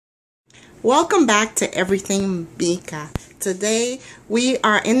Welcome back to Everything Mika. Today we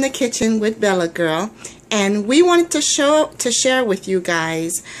are in the kitchen with Bella Girl, and we wanted to share with you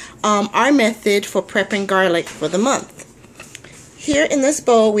guys our method for prepping garlic for the month. Here in this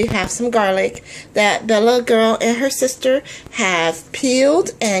bowl we have some garlic that Bella Girl and her sister have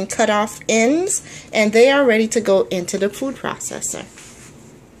peeled and cut off ends, and they are ready to go into the food processor.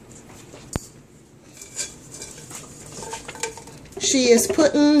 She is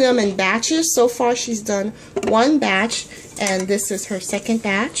putting them in batches. So far she's done one batch, and this is her second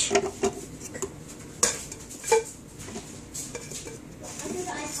batch.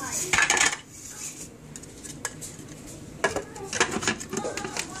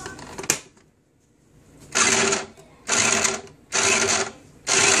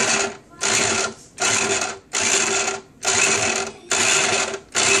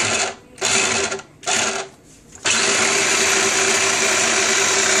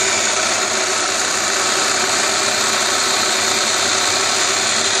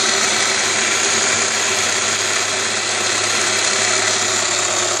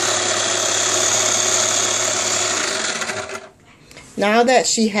 Now that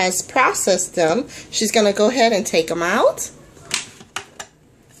she has processed them, she's going to go ahead and take them out.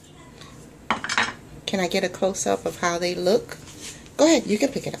 Can I get a close-up of how they look? Go ahead, you can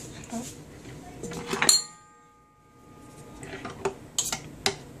pick it up.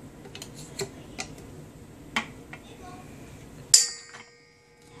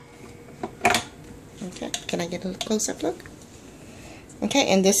 Okay, can I get a close-up look? Okay,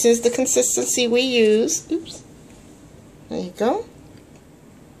 and this is the consistency we use. Oops. There you go.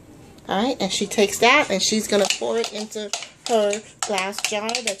 Alright, and she takes that and she's going to pour it into her glass jar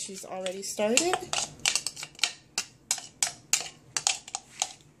that she's already started.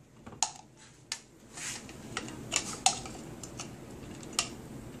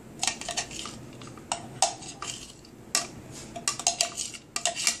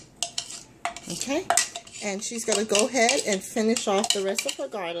 Okay, and she's going to go ahead and finish off the rest of her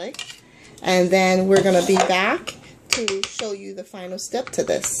garlic, and then we're going to be back to show you the final step to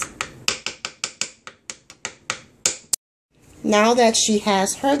this. Now that she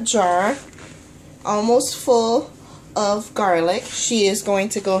has her jar almost full of garlic, she is going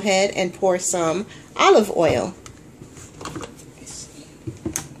to go ahead and pour some olive oil.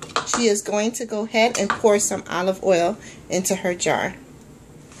 She is going to go ahead and pour some olive oil into her jar.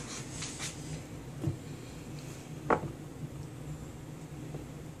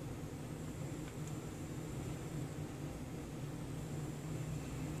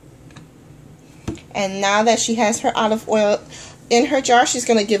 And now that she has her olive oil in her jar, she's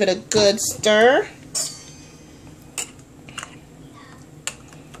going to give it a good stir.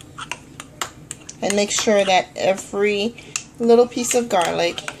 And make sure that every little piece of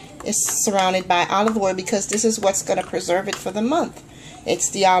garlic is surrounded by olive oil, because this is what's going to preserve it for the month. It's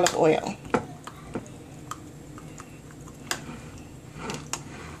the olive oil.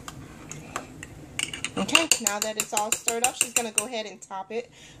 Okay, now that it's all stirred up, she's going to go ahead and top it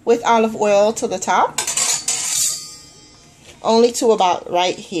with olive oil to the top. Only to about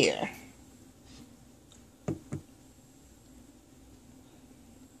right here.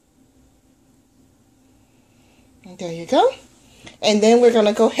 And there you go. And then we're going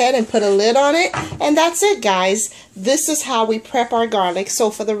to go ahead and put a lid on it. And that's it, guys. This is how we prep our garlic. So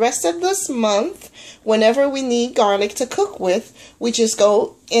for the rest of this month, whenever we need garlic to cook with, we just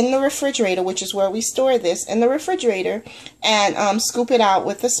go in the refrigerator, which is where we store this, in the refrigerator, and scoop it out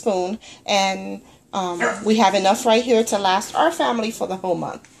with a spoon. And we have enough right here to last our family for the whole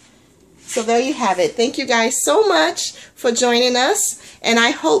month. So there you have it. Thank you guys so much for joining us. And I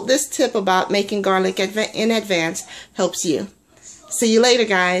hope this tip about making garlic in advance helps you. See you later,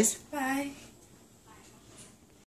 guys.